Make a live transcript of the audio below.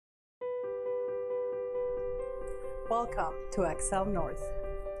Welcome to Excel North.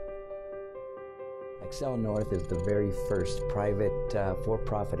 Excel North is the very first private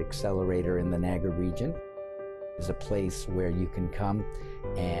for-profit accelerator in the Niagara region. It's a place where you can come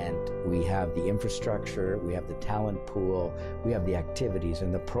and we have the infrastructure, we have the talent pool, we have the activities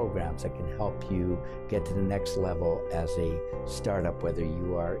and the programs that can help you get to the next level as a startup, whether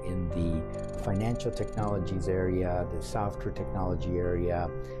you are in the financial technologies area, the software technology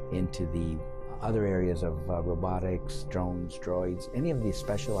area, into the other areas of robotics, drones, droids, any of these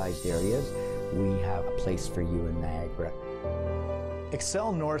specialized areas, we have a place for you in Niagara.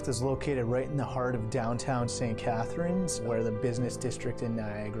 Excel North is located right in the heart of downtown St. Catharines, where the business district in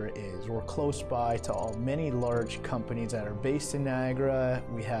Niagara is. We're close by to many large companies that are based in Niagara.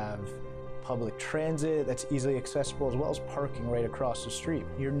 We have public transit that's easily accessible, as well as parking right across the street.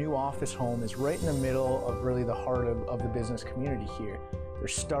 Your new office home is right in the middle of really the heart of the business community here.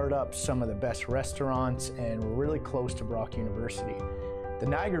 There's startups, some of the best restaurants, and we're really close to Brock University. The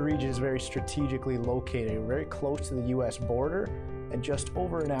Niagara region is very strategically located, very close to the US border, and just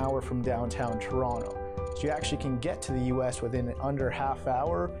over an hour from downtown Toronto. So you actually can get to the US within under half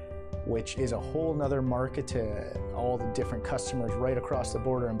hour, which is a whole nother market to all the different customers right across the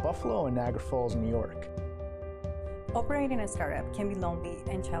border in Buffalo and Niagara Falls, New York. Operating a startup can be lonely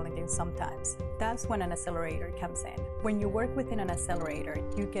and challenging sometimes. That's when an accelerator comes in. When you work within an accelerator,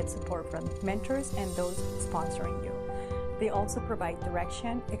 you get support from mentors and those sponsoring you. They also provide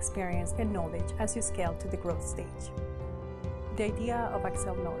direction, experience, and knowledge as you scale to the growth stage. The idea of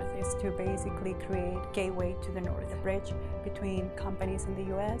Excel North is to basically create a gateway to the north, a bridge between companies in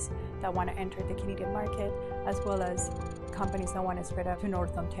the US that want to enter the Canadian market, as well as companies that want to spread out to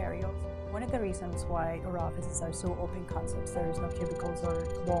North Ontario. One of the reasons why our offices are so open concepts, there is no cubicles or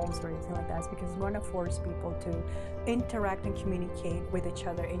walls or anything like that, is because we want to force people to interact and communicate with each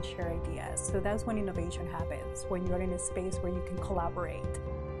other and share ideas. So that's when innovation happens, when you're in a space where you can collaborate.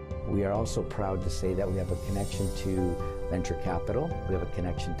 We are also proud to say that we have a connection to venture capital. We have a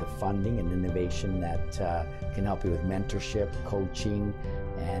connection to funding and innovation that can help you with mentorship, coaching,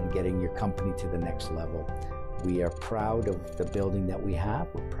 and getting your company to the next level. We are proud of the building that we have.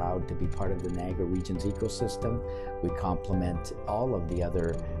 We're proud to be part of the Niagara region's ecosystem. We complement all of the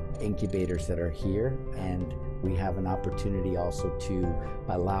other incubators that are here, and we have an opportunity also to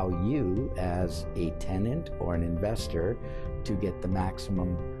allow you as a tenant or an investor to get the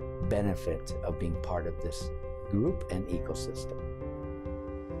maximum benefit of being part of this group and ecosystem.